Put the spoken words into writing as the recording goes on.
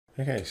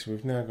Okay, so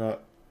we've now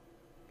got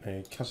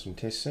a custom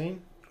test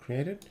scene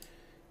created,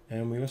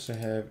 and we also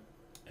have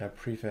our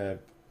prefab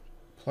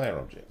player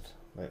object.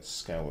 Let's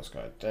scale this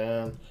guy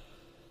down.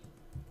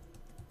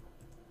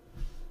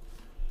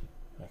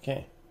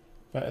 Okay,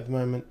 but at the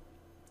moment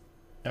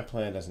our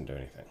player doesn't do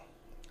anything.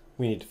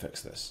 We need to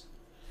fix this.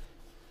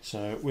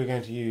 So we're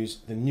going to use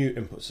the new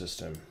input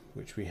system,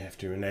 which we have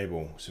to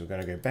enable. So we're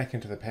going to go back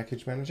into the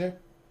package manager,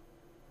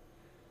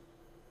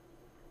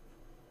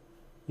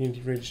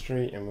 Unity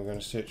registry, and we're going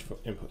to search for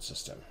input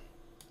system.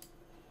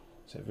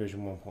 So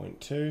version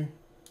 1.2,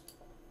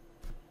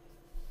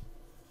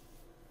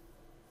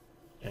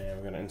 and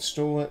we're going to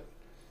install it,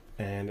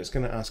 and it's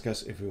going to ask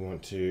us if we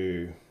want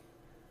to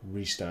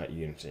restart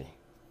Unity,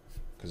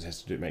 because it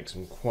has to make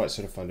some quite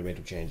sort of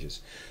fundamental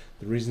changes.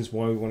 The reasons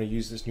why we want to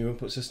use this new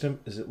input system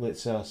is it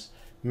lets us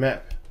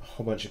map a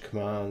whole bunch of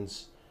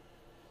commands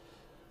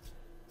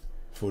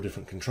for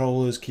different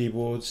controllers,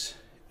 keyboards,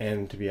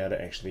 and to be able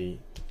to actually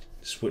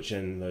switch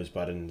in those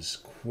buttons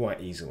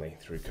quite easily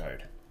through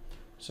code.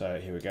 So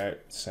here we go,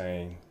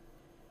 saying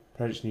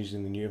projects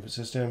using the new input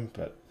system,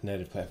 but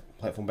native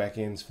platform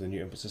backends for the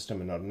new input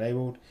system are not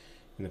enabled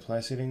in the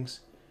player settings,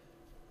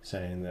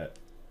 saying that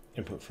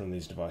input from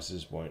these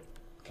devices won't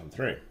come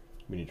through.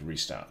 We need to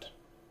restart.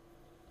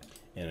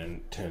 And then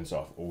it turns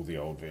off all the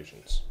old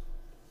versions.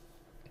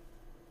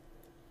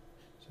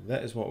 So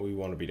that is what we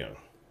want to be doing.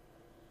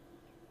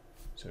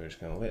 So we're just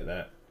going to let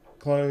that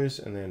close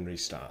and then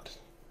restart.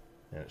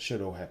 And it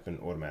should all happen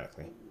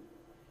automatically.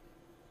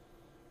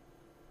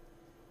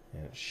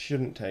 And it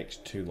shouldn't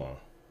take too long.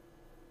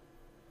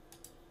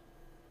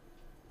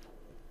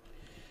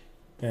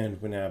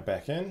 And we're now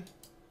back in, and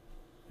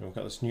we've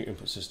got this new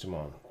input system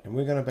on. And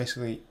we're going to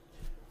basically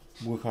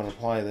work on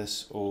apply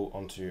this all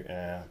onto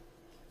our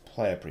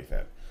player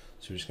prefab.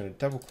 So we're just going to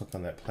double click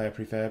on that player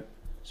prefab.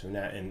 So we're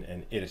now in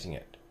and editing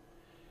it.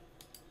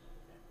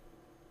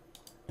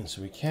 And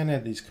so we can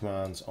add these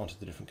commands onto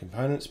the different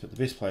components, but the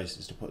best place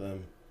is to put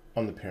them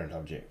on the parent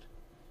object.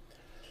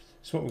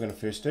 So what we're going to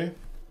first do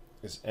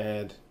is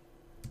add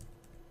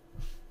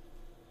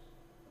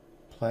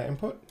player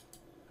input.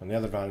 And the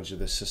other advantage of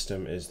this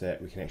system is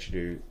that we can actually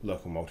do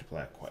local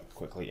multiplayer quite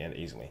quickly and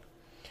easily.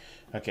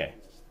 Okay,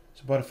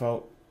 so by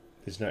default,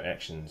 there's no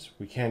actions.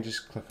 We can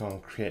just click on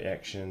create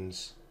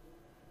actions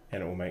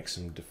and it will make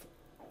some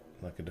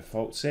like a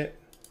default set.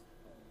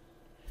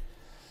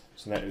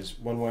 So that is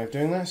one way of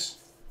doing this.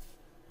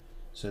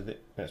 So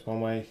that's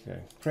one way.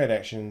 Create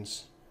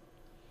actions,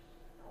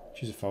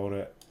 choose a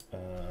folder.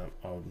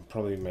 I'll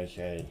probably make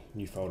a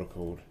new folder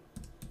called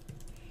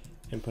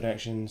input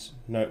actions.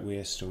 Note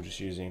we're still just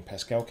using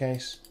Pascal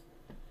case,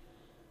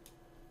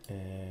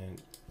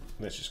 and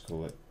let's just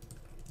call it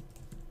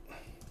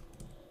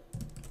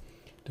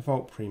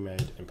default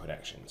pre-made input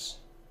actions.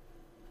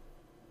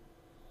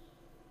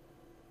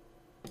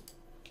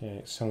 Okay,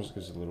 it sounds like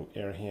there's a little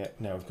error here.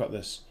 Now we've got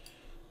this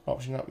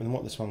option up, and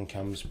what this one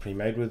comes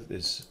pre-made with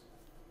is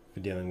for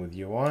dealing with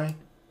UI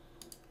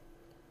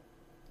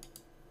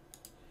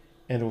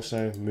and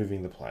also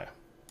moving the player.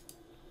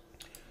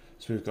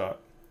 So we've got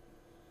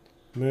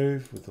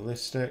move with the left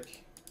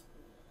stick,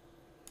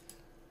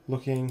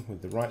 looking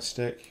with the right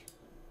stick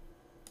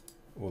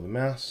or the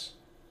mouse,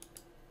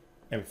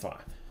 and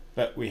fire.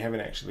 But we haven't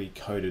actually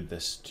coded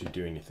this to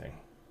do anything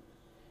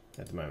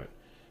at the moment.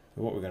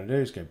 So what we're going to do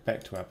is go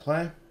back to our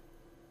player,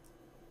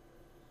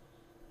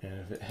 and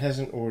if it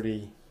hasn't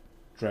already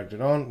dragged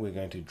it on, we're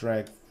going to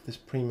drag this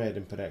pre-made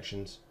input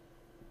actions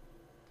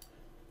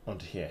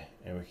onto here,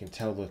 and we can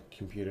tell the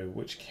computer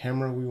which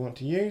camera we want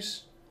to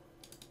use.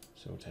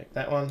 So we'll take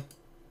that one,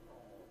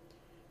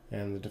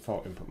 and the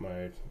default input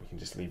mode, we can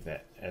just leave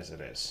that as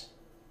it is.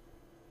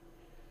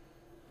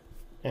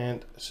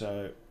 And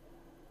so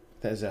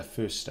that is our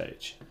first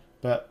stage.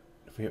 But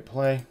if we hit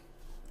play,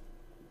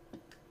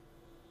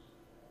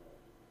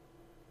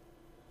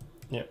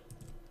 yep,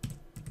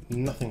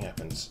 nothing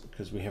happens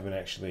because we haven't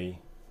actually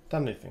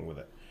done anything with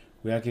it.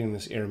 We are getting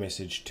this error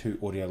message, 2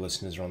 audio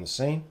listeners are on the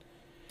scene.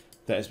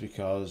 That is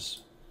because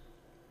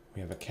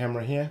we have a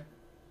camera here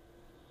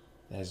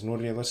that has an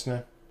audio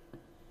listener,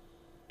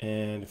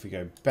 and if we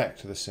go back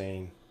to the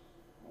scene,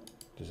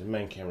 there's a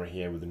main camera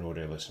here with an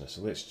audio listener. So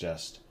let's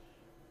just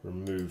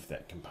remove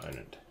that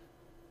component.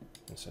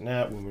 And so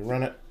now when we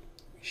run it,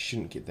 we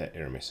shouldn't get that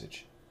error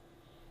message.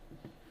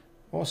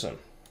 Awesome.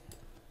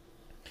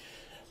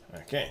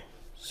 Okay,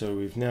 so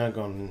we've now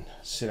gone and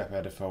set up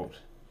our default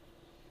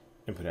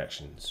input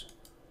actions.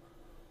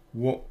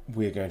 What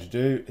we're going to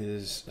do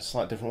is a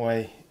slight different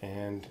way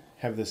and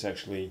have this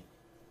actually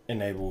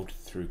enabled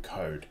through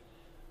code.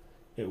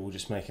 It will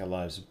just make our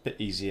lives a bit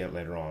easier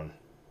later on.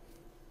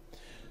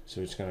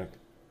 So we're just going to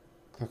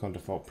click on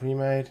default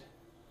pre-made,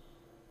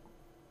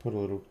 put a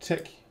little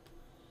tick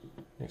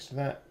next to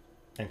that,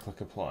 and click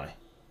apply.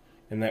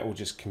 And that will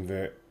just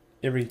convert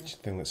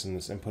everything that's in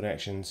this input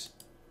actions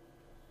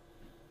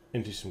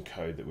into some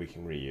code that we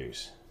can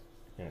reuse.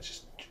 And it's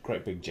just a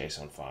great big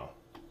JSON file.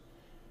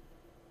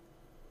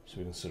 So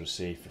we can sort of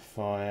see for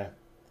fire,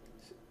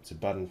 it's a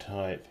button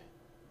type,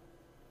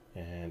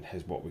 and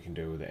has what we can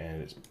do with it,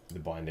 and it's the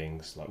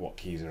bindings, like what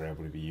keys are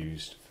able to be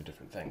used for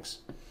different things.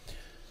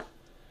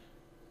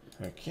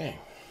 Okay.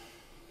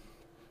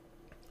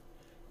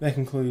 That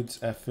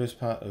concludes our first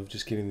part of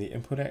just getting the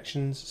input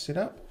actions set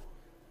up.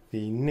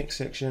 The next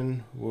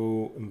section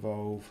will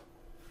involve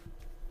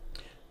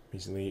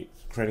basically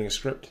creating a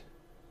script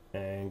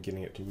and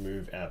getting it to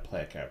move our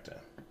player character.